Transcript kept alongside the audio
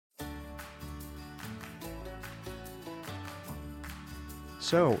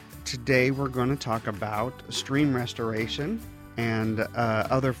So today we're going to talk about stream restoration and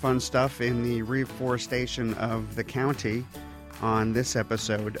other fun stuff in the reforestation of the county on this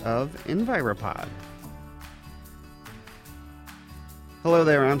episode of Enviropod. Hello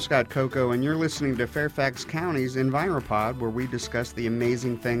there, I'm Scott Coco, and you're listening to Fairfax County's Enviropod, where we discuss the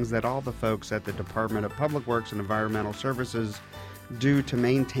amazing things that all the folks at the Department of Public Works and Environmental Services do to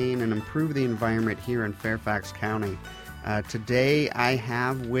maintain and improve the environment here in Fairfax County. Today I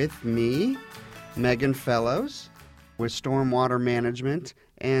have with me Meghan Fellows with Stormwater Management.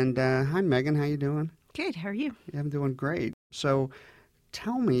 And hi, Meghan, how you doing? Good, how are you? Yeah, I'm doing great. So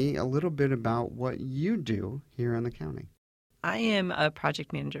tell me a little bit about what you do here in the county. I am a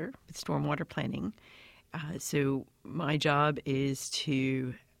project manager with stormwater planning. So my job is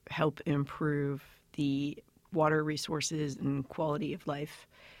to help improve the water resources and quality of life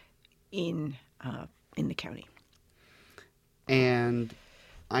in the county. And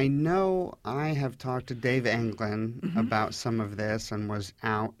I know I have talked to Dave Anglin about some of this and was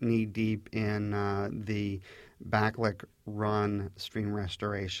out knee-deep in the Backlick Run stream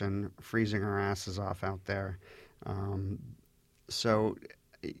restoration, freezing our asses off out there. So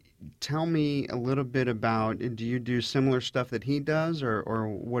tell me a little bit about, do you do similar stuff that he does, or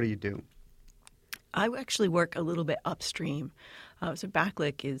what do you do? I actually work a little bit upstream. So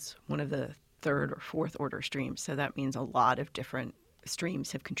Backlick is one of the third or fourth order streams, so that means a lot of different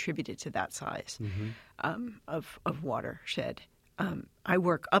streams have contributed to that size of watershed. I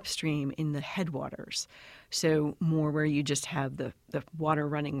work upstream in the headwaters, so more where you just have the water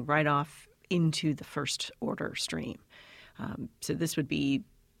running right off into the first order stream. So this would be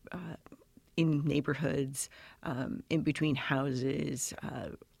in neighborhoods, in between houses.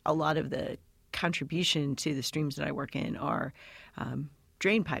 A lot of the contribution to the streams that I work in are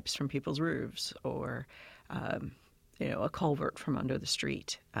drain pipes from people's roofs or, a culvert from under the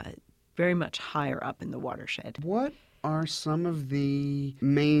street, very much higher up in the watershed. What are some of the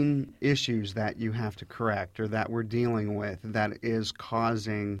main issues that you have to correct or that we're dealing with that is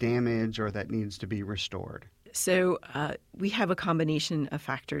causing damage or that needs to be restored? So we have a combination of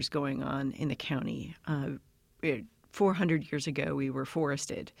factors going on in the county. 400 years ago, we were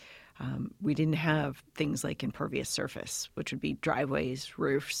forested. We didn't have things like impervious surface, which would be driveways,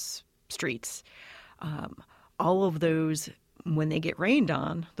 roofs, streets. All of those, when they get rained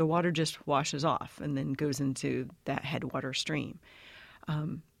on, the water just washes off and then goes into that headwater stream.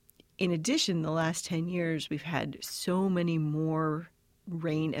 In addition, the last 10 years, we've had so many more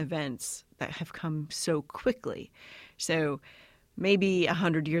rain events that have come so quickly. So maybe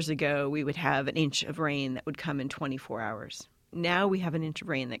 100 years ago, we would have an inch of rain that would come in 24 hours. Now we have an inch of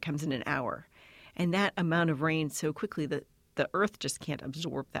rain that comes in an hour. And that amount of rain so quickly that the earth just can't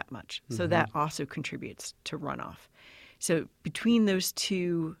absorb that much. So that also contributes to runoff. So between those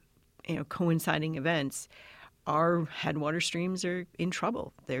two coinciding events, our headwater streams are in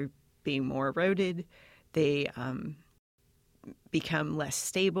trouble. They're being more eroded. They become less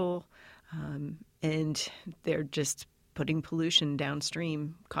stable. And they're just putting pollution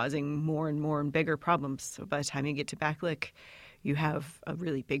downstream, causing more and more and bigger problems. So by the time you get to Backlick, you have a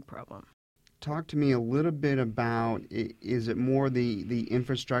really big problem. Talk to me a little bit about, is it more the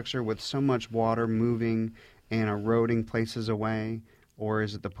infrastructure with so much water moving and eroding places away, or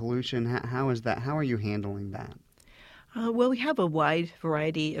is it the pollution? How is that? How are you handling that? Well, we have a wide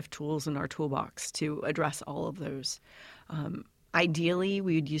variety of tools in our toolbox to address all of those. Ideally,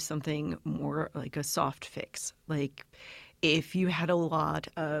 we would use something more like a soft fix. Like if you had a lot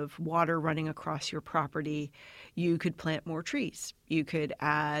of water running across your property, you could plant more trees. You could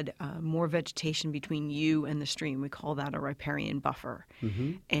add more vegetation between you and the stream. We call that a riparian buffer.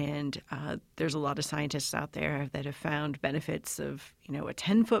 And there's a lot of scientists out there that have found benefits of, a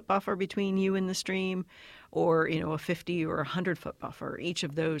 10-foot buffer between you and the stream or, a 50 or 100-foot buffer. Each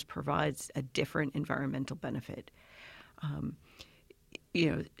of those provides a different environmental benefit.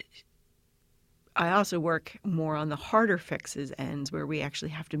 I also work more on the harder fixes ends where we actually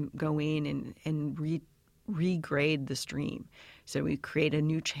have to go in and regrade the stream. So we create a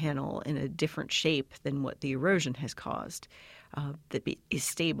new channel in a different shape than what the erosion has caused that is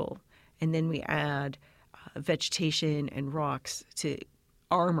stable. And then we add vegetation and rocks to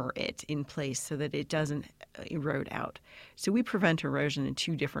armor it in place so that it doesn't erode out. So we prevent erosion in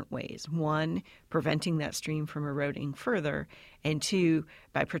two different ways. One, preventing that stream from eroding further, and two,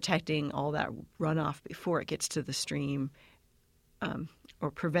 by protecting all that runoff before it gets to the stream,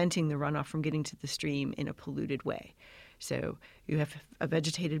 or preventing the runoff from getting to the stream in a polluted way. So you have a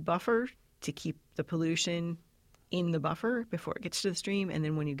vegetated buffer to keep the pollution in the buffer before it gets to the stream, and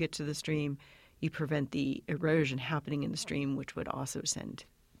then when you get to the stream, you prevent the erosion happening in the stream, which would also send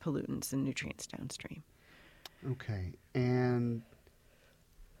pollutants and nutrients downstream. Okay, and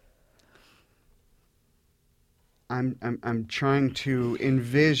I'm trying to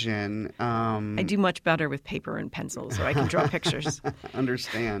envision. I do much better with paper and pencil, so I can draw pictures.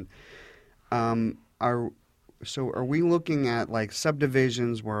 Understand. Are we looking at like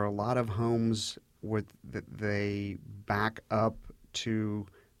subdivisions where a lot of homes they back up to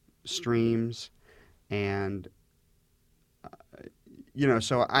streams, and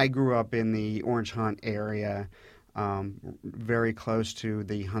so I grew up in the Orange Hunt area, very close to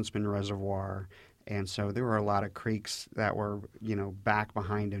the Huntsman Reservoir. And so there were a lot of creeks that were, back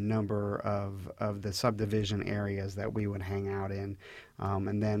behind a number of the subdivision areas that we would hang out in.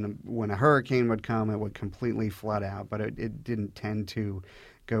 And then when a hurricane would come, it would completely flood out, but it didn't tend to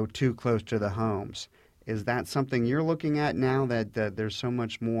go too close to the homes. Is that something you're looking at now, that there's so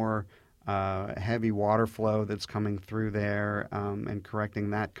much more heavy water flow that's coming through there, and correcting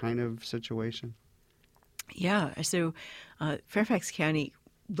that kind of situation? Yeah. So Fairfax County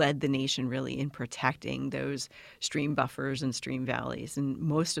led the nation really in protecting those stream buffers and stream valleys. And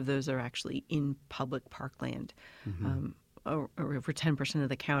most of those are actually in public parkland. Mm-hmm. Over 10% of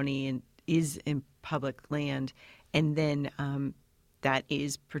the county is in public land. And then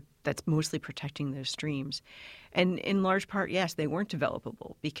that's mostly protecting those streams. And in large part, yes, they weren't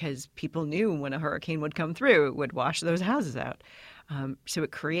developable because people knew when a hurricane would come through, it would wash those houses out. So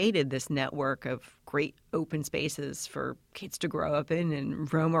it created this network of great open spaces for kids to grow up in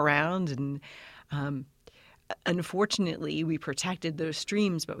and roam around. And unfortunately, we protected those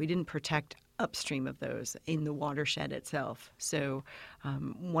streams, but we didn't protect upstream of those in the watershed itself. So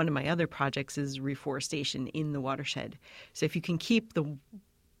one of my other projects is reforestation in the watershed. So if you can keep the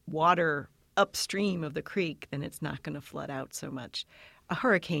water upstream of the creek, then it's not going to flood out so much. A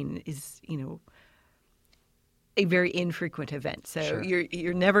hurricane is, a very infrequent event. So Sure.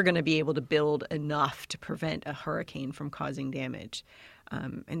 You're never going to be able to build enough to prevent a hurricane from causing damage.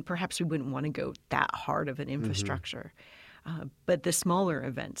 And perhaps we wouldn't want to go that hard of an infrastructure. Mm-hmm. But the smaller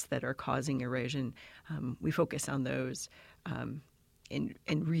events that are causing erosion, we focus on those and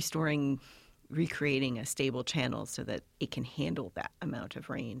recreating a stable channel so that it can handle that amount of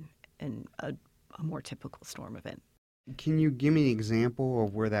rain and a more typical storm event. Can you give me an example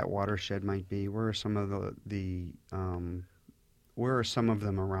of where that watershed might be? Where are some of where are some of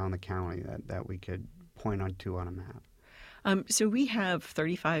them around the county that we could point to on a map? So we have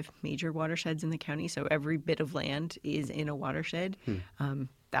 35 major watersheds in the county, so every bit of land is in a watershed.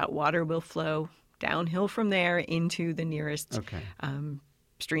 That water will flow downhill from there into the nearest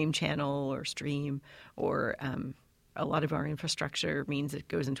stream channel or stream, or a lot of our infrastructure means it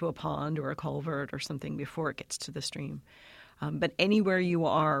goes into a pond or a culvert or something before it gets to the stream. But anywhere you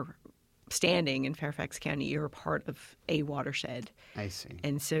are standing in Fairfax County, you're a part of a watershed. I see.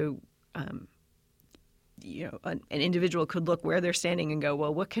 And so an individual could look where they're standing and go,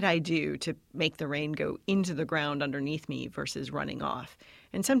 well, what could I do to make the rain go into the ground underneath me versus running off?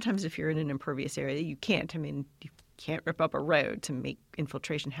 And sometimes if you're in an impervious area, you can't. I mean, you can't rip up a road to make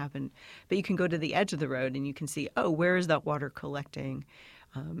infiltration happen. But you can go to the edge of the road and you can see, where is that water collecting?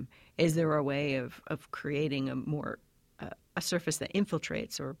 Is there a way of creating a surface that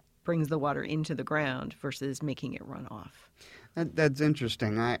infiltrates or brings the water into the ground versus making it run off? That's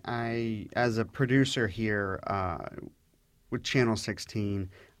interesting. I as a producer here with Channel 16,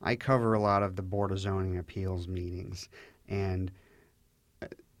 I cover a lot of the Board of Zoning Appeals meetings, and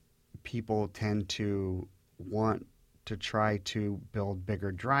people tend to want to try to build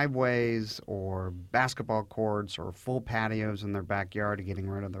bigger driveways or basketball courts or full patios in their backyard, getting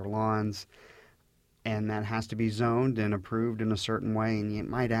rid of their lawns. And that has to be zoned and approved in a certain way. And you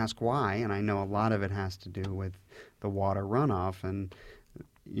might ask why. And I know a lot of it has to do with the water runoff. And,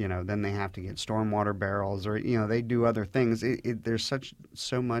 then they have to get stormwater barrels or, they do other things. There's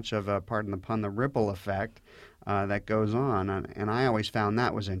so much of a, pardon the pun, the ripple effect that goes on. And I always found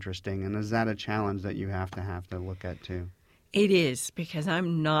that was interesting. And is that a challenge that you have to look at too? It is, because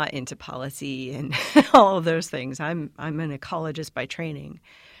I'm not into policy and all of those things. I'm an ecologist by training.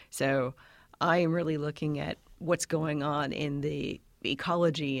 So I am really looking at what's going on in the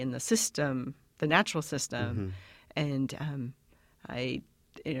ecology and the system, the natural system. Mm-hmm. And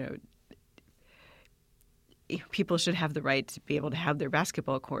people should have the right to be able to have their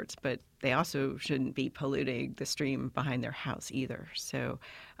basketball courts, but they also shouldn't be polluting the stream behind their house either. So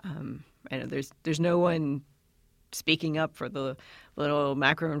I know there's no one speaking up for the little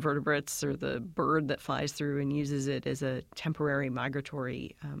macroinvertebrates or the bird that flies through and uses it as a temporary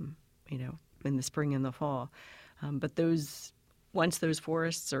migratory, in the spring and the fall. But those once those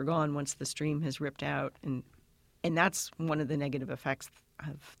forests are gone, once the stream has ripped out, and that's one of the negative effects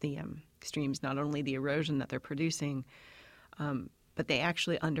of the streams, not only the erosion that they're producing, but they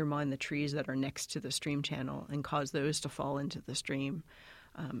actually undermine the trees that are next to the stream channel and cause those to fall into the stream.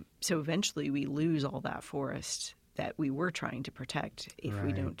 So eventually we lose all that forest that we were trying to protect if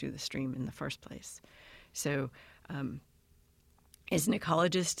we don't do the stream in the first place. So as an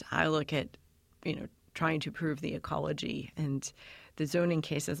ecologist, I look at, trying to improve the ecology, and the zoning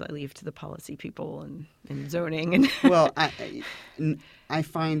cases I leave to the policy people and zoning. And Well, I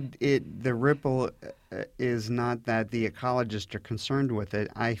find the ripple is not that the ecologists are concerned with it.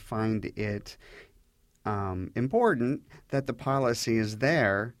 I find it important that the policy is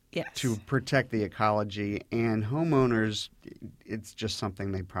there to protect the ecology, and homeowners, it's just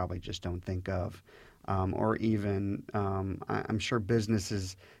something they probably just don't think of. Or even, I'm sure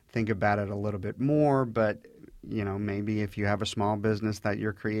businesses think about it a little bit more, but maybe if you have a small business that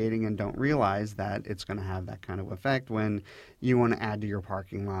you're creating and don't realize that it's going to have that kind of effect when you want to add to your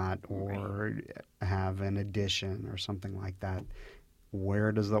parking lot or have an addition or something like that.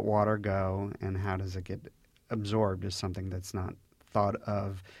 Where does the water go and how does it get absorbed is something that's not thought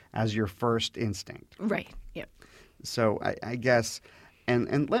of as your first instinct. Right, yeah. So I guess,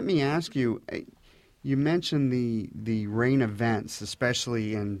 and let me ask you, you mentioned the rain events,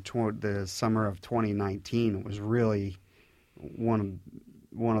 especially in the summer of 2019. It was really one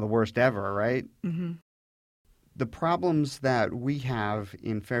of the worst ever, right? Mm-hmm. The problems that we have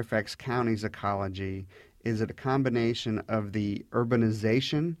in Fairfax County's ecology, is it a combination of the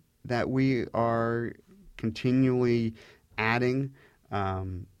urbanization that we are continually adding,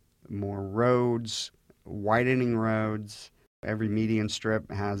 more roads, widening roads? Every median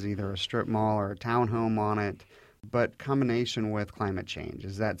strip has either a strip mall or a townhome on it, but combination with climate change.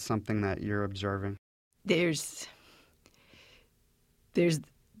 Is that something that you're observing? There's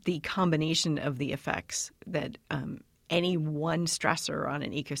the combination of the effects that any one stressor on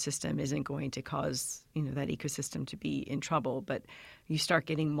an ecosystem isn't going to cause that ecosystem to be in trouble, but you start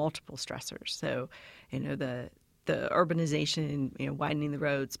getting multiple stressors. So the urbanization, widening the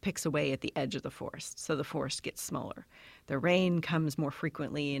roads, picks away at the edge of the forest, so the forest gets smaller. The rain comes more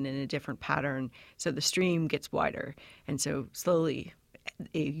frequently and in a different pattern, so the stream gets wider. And so slowly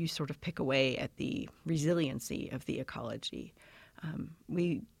you sort of pick away at the resiliency of the ecology.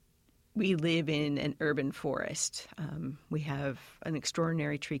 We live in an urban forest. We have an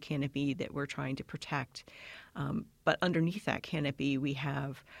extraordinary tree canopy that we're trying to protect. But underneath that canopy, we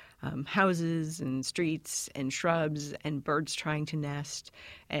have houses and streets and shrubs and birds trying to nest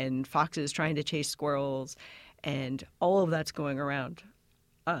and foxes trying to chase squirrels. And all of that's going around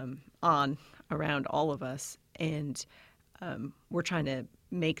all of us. And we're trying to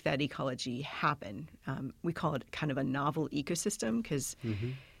make that ecology happen. We call it kind of a novel ecosystem because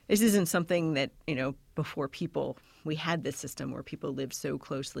this isn't something that, before people, we had this system where people lived so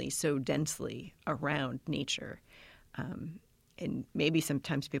closely, so densely around nature. And maybe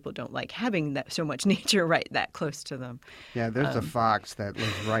sometimes people don't like having that so much nature right that close to them. Yeah, there's a fox that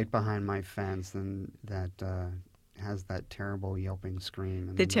lives right behind my fence and that has that terrible yelping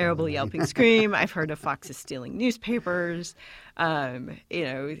scream. The terrible yelping scream. I've heard of foxes stealing newspapers. No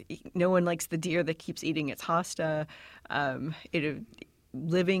one likes the deer that keeps eating its hosta.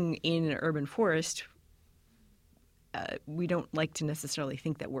 Living in an urban forest, we don't like to necessarily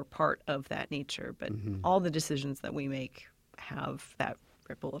think that we're part of that nature, but all the decisions that we make have that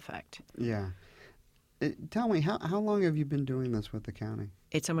ripple effect. Yeah. Tell me, how long have you been doing this with the county?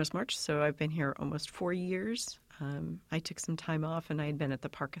 It's almost March, so I've been here almost 4 years. I took some time off, and I had been at the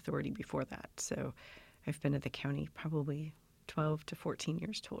Park Authority before that, so I've been at the county probably 12 to 14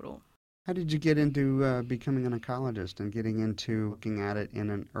 years total. How did you get into becoming an ecologist and getting into looking at it in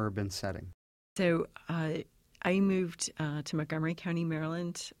an urban setting? So I moved to Montgomery County,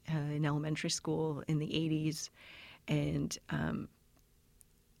 Maryland, in elementary school in the 80s. And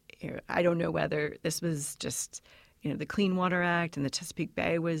I don't know whether this was just, the Clean Water Act and the Chesapeake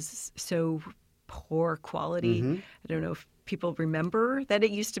Bay was so poor quality. I don't know if people remember that it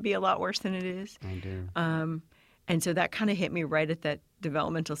used to be a lot worse than it is. I do. And so that kind of hit me right at that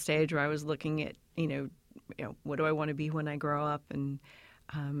developmental stage where I was looking at, what do I want to be when I grow up, and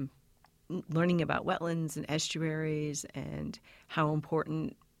learning about wetlands and estuaries and how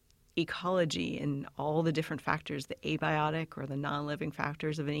important ecology and all the different factors, the abiotic or the non-living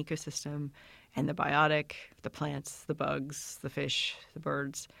factors of an ecosystem, and the biotic, the plants, the bugs, the fish, the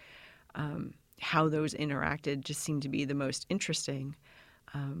birds, how those interacted just seemed to be the most interesting.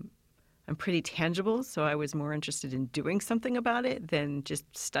 I'm pretty tangible, so I was more interested in doing something about it than just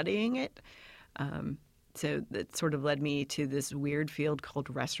studying it. So that sort of led me to this weird field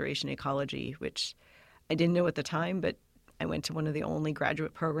called restoration ecology, which I didn't know at the time, but I went to one of the only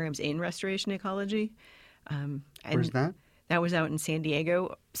graduate programs in restoration ecology. Where's that? That was out in San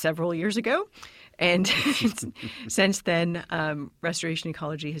Diego several years ago. And since then, restoration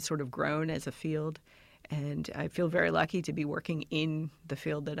ecology has sort of grown as a field. And I feel very lucky to be working in the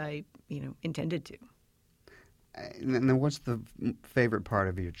field that I, intended to. And then what's the favorite part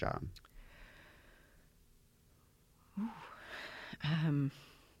of your job?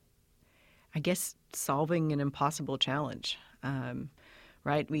 I guess solving an impossible challenge,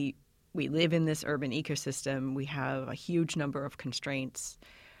 right? We live in this urban ecosystem. We have a huge number of constraints.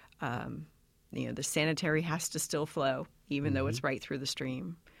 The sanitary has to still flow, even though it's right through the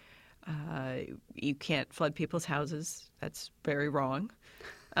stream. You can't flood people's houses. That's very wrong,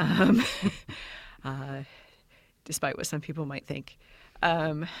 despite what some people might think.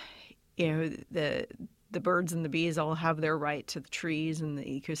 The birds and the bees all have their right to the trees and the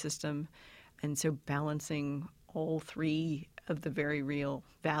ecosystem. And so balancing all three of the very real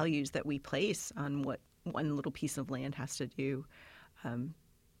values that we place on what one little piece of land has to do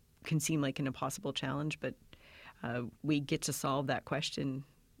can seem like an impossible challenge, but we get to solve that question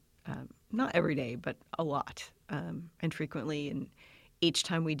not every day, but a lot and frequently. And each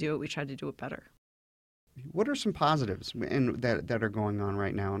time we do it, we try to do it better. What are some positives that are going on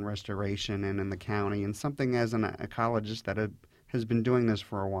right now in restoration and in the county? And something as an ecologist that has been doing this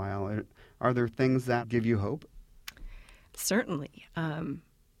for a while, are there things that give you hope? Certainly. When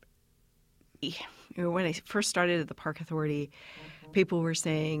I first started at the Park Authority, people were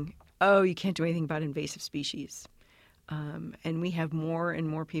saying, "Oh, you can't do anything about invasive species." And we have more and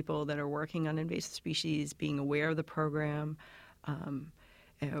more people that are working on invasive species, being aware of the program.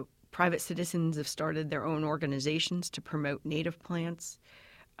 Private citizens have started their own organizations to promote native plants.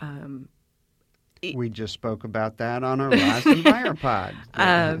 We just spoke about that on our last EnviroPod.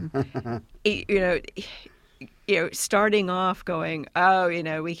 Starting off going,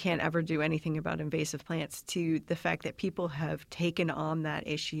 we can't ever do anything about invasive plants, to the fact that people have taken on that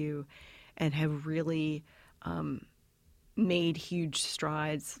issue and have really made huge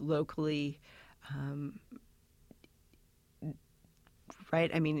strides locally. Right?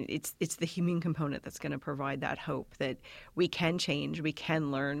 I mean, it's the human component that's going to provide that hope that we can change, we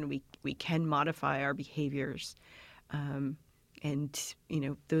can learn, we can modify our behaviors, and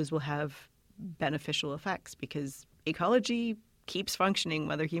those will have beneficial effects because ecology keeps functioning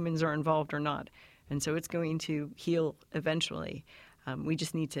whether humans are involved or not, and so it's going to heal eventually. We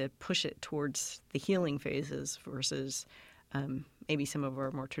just need to push it towards the healing phases versus maybe some of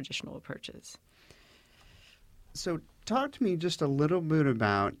our more traditional approaches. So talk to me just a little bit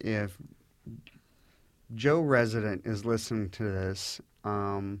about, if Joe resident is listening to this,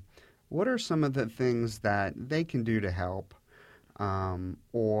 what are some of the things that they can do to help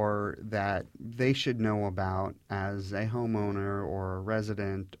or that they should know about as a homeowner or a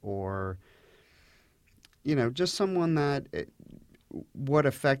resident or, just someone that what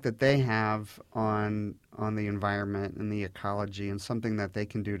effect that they have on the environment and the ecology and something that they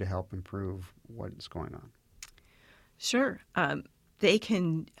can do to help improve what's going on? Sure. They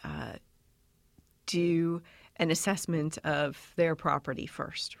can do an assessment of their property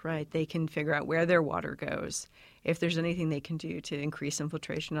first, right? They can figure out where their water goes, if there's anything they can do to increase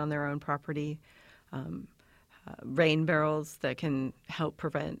infiltration on their own property, rain barrels that can help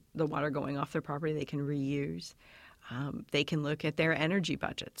prevent the water going off their property they can reuse. They can look at their energy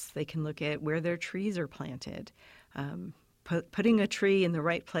budgets. They can look at where their trees are planted. Putting a tree in the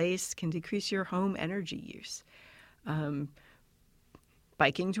right place can decrease your home energy use.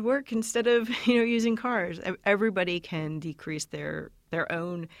 Biking to work instead of using cars. Everybody can decrease their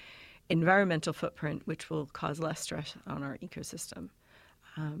own environmental footprint, which will cause less stress on our ecosystem.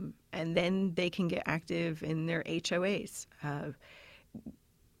 And then they can get active in their HOAs.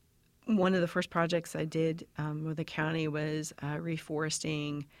 One of the first projects I did with the county was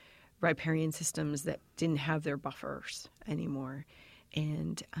reforesting riparian systems that didn't have their buffers anymore.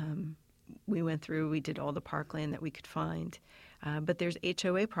 And we went through, we did all the parkland that we could find. But there's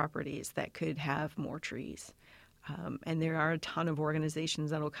HOA properties that could have more trees. And there are a ton of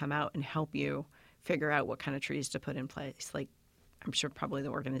organizations that will come out and help you figure out what kind of trees to put in place. Like, I'm sure probably the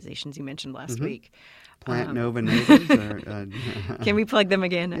organizations you mentioned last week. Plant Nova Natives? Can we plug them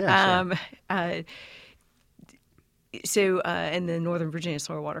again? Yeah, sure. So and the Northern Virginia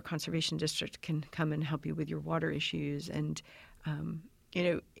Soil Water Conservation District can come and help you with your water issues. And,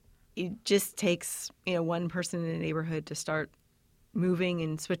 it just takes, one person in a neighborhood to start moving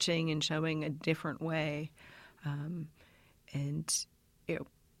and switching and showing a different way. And,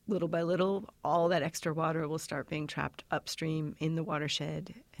 little by little, all that extra water will start being trapped upstream in the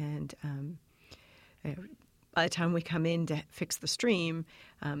watershed. And by the time we come in to fix the stream,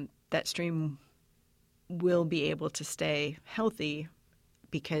 that stream will be able to stay healthy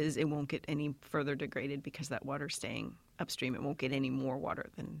because it won't get any further degraded because that water's staying upstream. It won't get any more water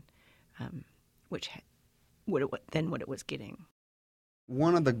than what it was getting.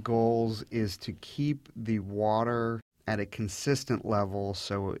 One of the goals is to keep the water at a consistent level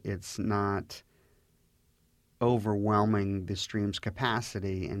so it's not overwhelming the stream's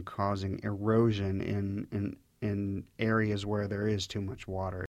capacity and causing erosion in areas where there is too much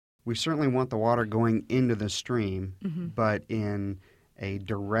water. We certainly want the water going into the stream, but in a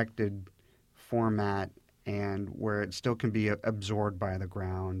directed format and where it still can be absorbed by the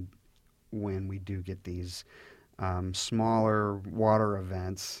ground when we do get these smaller water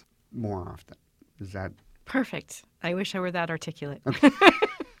events more often. Is that perfect? I wish I were that articulate. Okay.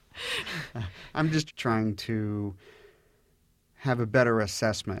 I'm just trying to have a better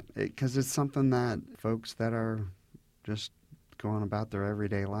assessment because it's something that folks that are just going about their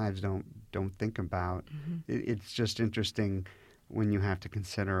everyday lives don't think about. It's just interesting when you have to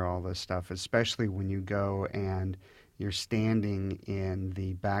consider all this stuff, especially when you go and you're standing in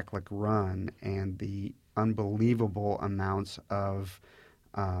the Backlick Run and the unbelievable amounts of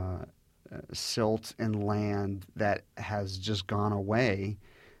silt and land that has just gone away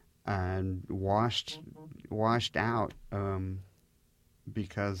and washed out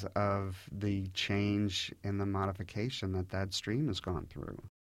because of the change in the modification that stream has gone through.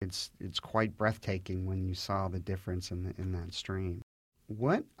 It's quite breathtaking when you saw the difference in that stream.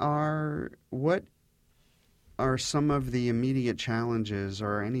 What are some of the immediate challenges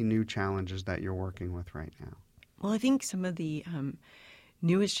or any new challenges that you're working with right now? Well, I think some of the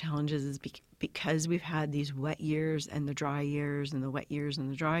newest challenges is because we've had these wet years and the dry years and the wet years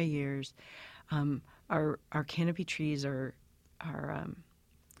and the dry years, our canopy trees are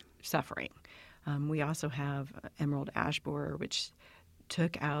suffering. We also have emerald ash borer, which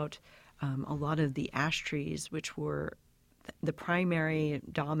took out a lot of the ash trees, which were the primary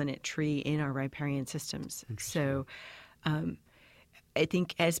dominant tree in our riparian systems. So I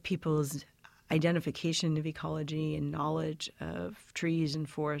think as people's identification of ecology and knowledge of trees and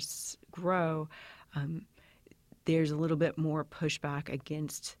forests grow, there's a little bit more pushback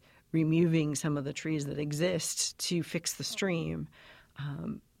against removing some of the trees that exist to fix the stream.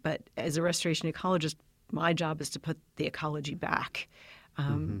 But as a restoration ecologist, my job is to put the ecology back.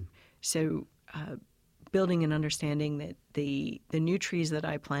 So building and understanding that the new trees that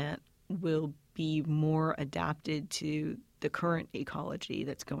I plant will be more adapted to the current ecology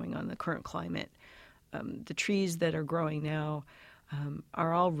that's going on, the current climate. The trees that are growing now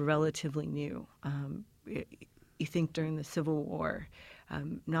are all relatively new. You think during the Civil War,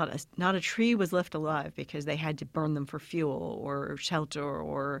 not a tree was left alive because they had to burn them for fuel or shelter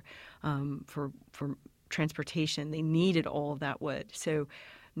or for transportation. They needed all of that wood. So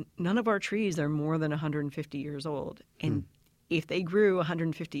none of our trees are more than 150 years old. And if they grew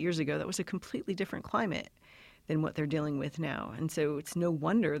 150 years ago, that was a completely different climate than what they're dealing with now. And so it's no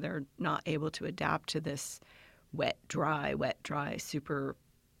wonder they're not able to adapt to this wet, dry, super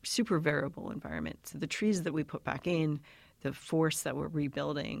variable environment. So the trees that we put back in, the forests that we're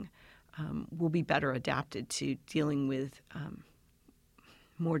rebuilding, will be better adapted to dealing with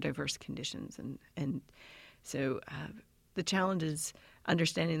more diverse conditions. And so the challenge is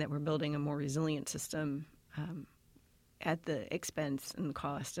understanding that we're building a more resilient system at the expense and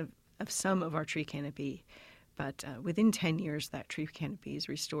cost of some of our tree canopy. But within 10 years, that tree canopy is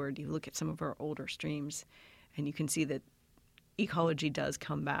restored. You look at some of our older streams, and you can see that ecology does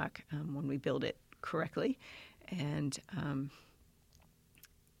come back when we build it correctly. And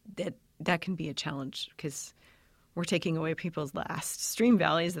that can be a challenge because we're taking away people's last stream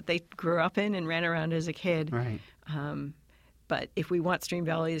valleys that they grew up in and ran around as a kid. Right. But if we want stream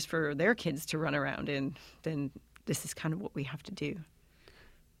valleys for their kids to run around in, then this is kind of what we have to do.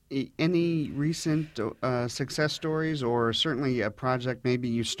 Any recent success stories, or certainly a project maybe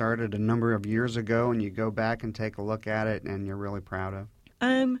you started a number of years ago and you go back and take a look at it and you're really proud of?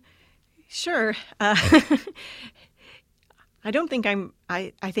 Sure. I don't think I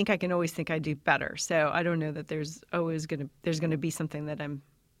think I can always think I do better. So I don't know that there's gonna be something that I'm.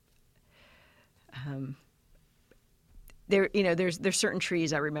 There's certain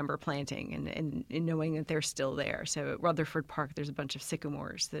trees I remember planting and knowing that they're still there. So at Rutherford Park, there's a bunch of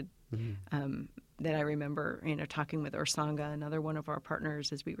sycamores that that I remember, talking with Ursanga, another one of our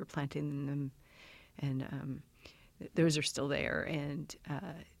partners, as we were planting them, and those are still there. And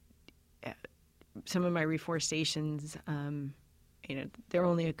some of my reforestations they're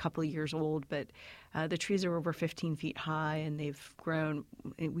only a couple of years old, but the trees are over 15 feet high, and they've grown.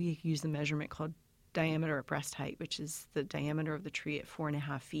 We use the measurement called diameter at breast height, which is the diameter of the tree at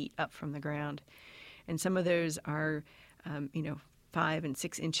 4.5 feet up from the ground. And some of those are, 5 and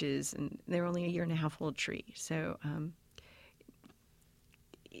 6 inches, and they're only a 1.5-year-old tree. So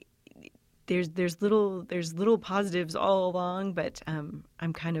there's little positives all along, but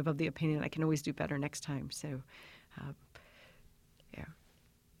I'm kind of the opinion I can always do better next time. So,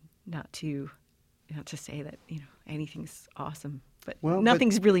 not to say that anything's awesome, but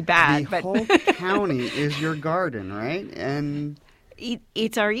nothing's really bad. The whole county is your garden, right? And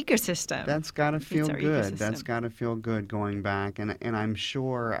it's our ecosystem. That's got to feel good. Ecosystem. That's got to feel good going back. And I'm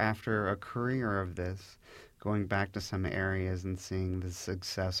sure after a career of this, going back to some areas and seeing the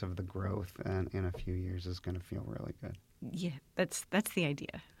success of the growth in a few years is going to feel really good. Yeah, that's the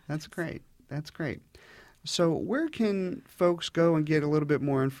idea. That's great. That's great. So where can folks go and get a little bit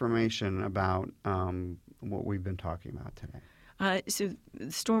more information about what we've been talking about today? So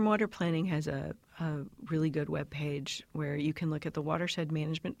stormwater planning has a really good webpage where you can look at the watershed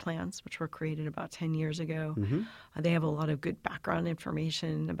management plans, which were created about 10 years ago. Mm-hmm. They have a lot of good background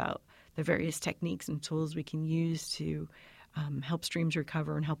information about the various techniques and tools we can use to help streams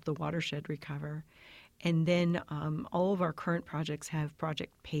recover and help the watershed recover. And then all of our current projects have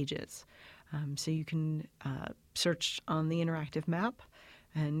project pages. So you can search on the interactive map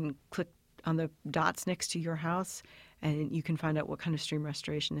and click on the dots next to your house, and you can find out what kind of stream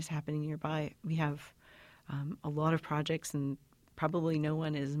restoration is happening nearby. We have a lot of projects, and probably no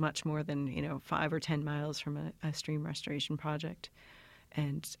one is much more than 5 or 10 miles from a stream restoration project.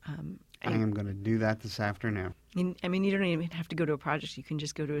 And I am going to do that this afternoon. You don't even have to go to a project. You can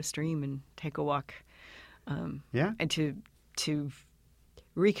just go to a stream and take a walk. And to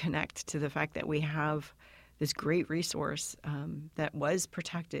reconnect to the fact that we have this great resource that was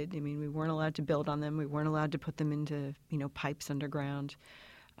protected. I mean, we weren't allowed to build on them. We weren't allowed to put them into, pipes underground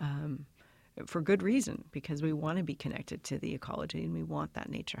for good reason, because we want to be connected to the ecology and we want that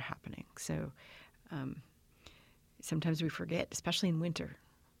nature happening. So sometimes we forget, especially in winter,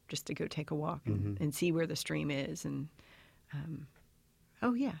 just to go take a walk and see where the stream is. And,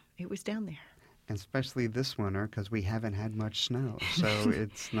 it was down there. Especially this winter, because we haven't had much snow, so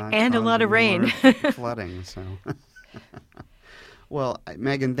it's not and a lot of rain, flooding. So, well,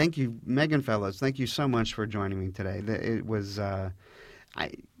 Meghan, thank you, Meghan Fellows. Thank you so much for joining me today. It was.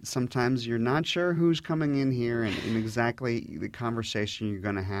 Sometimes you're not sure who's coming in here and exactly the conversation you're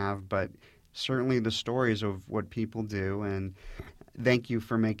going to have, but certainly the stories of what people do. And thank you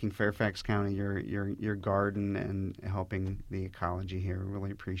for making Fairfax County your garden and helping the ecology here. We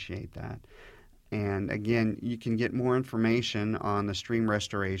really appreciate that. And again, you can get more information on the stream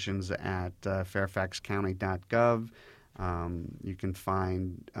restorations at fairfaxcounty.gov. You can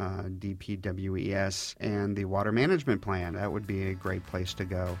find DPWES and the water management plan. That would be a great place to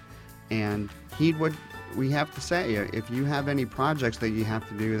go. And heed what we have to say. If you have any projects that you have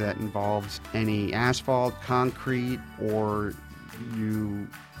to do that involves any asphalt, concrete, or you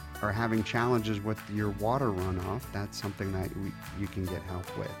are having challenges with your water runoff, that's something that you can get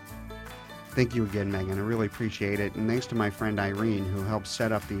help with. Thank you again, Meghan. I really appreciate it. And thanks to my friend Irene, who helped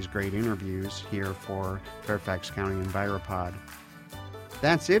set up these great interviews here for Fairfax County EnviroPod.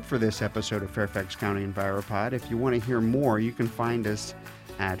 That's it for this episode of Fairfax County EnviroPod. If you want to hear more, you can find us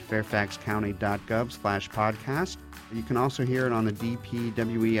at fairfaxcounty.gov/podcast. You can also hear it on the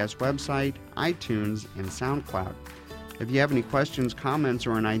DPWES website, iTunes, and SoundCloud. If you have any questions, comments,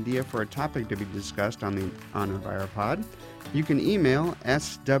 or an idea for a topic to be discussed on EnviroPod, you can email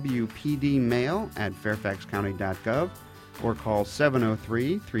swpdmail@fairfaxcounty.gov or call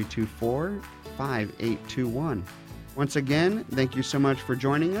 703-324-5821. Once again, thank you so much for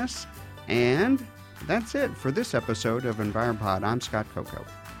joining us, and that's it for this episode of EnviroPod. I'm Scott Coco.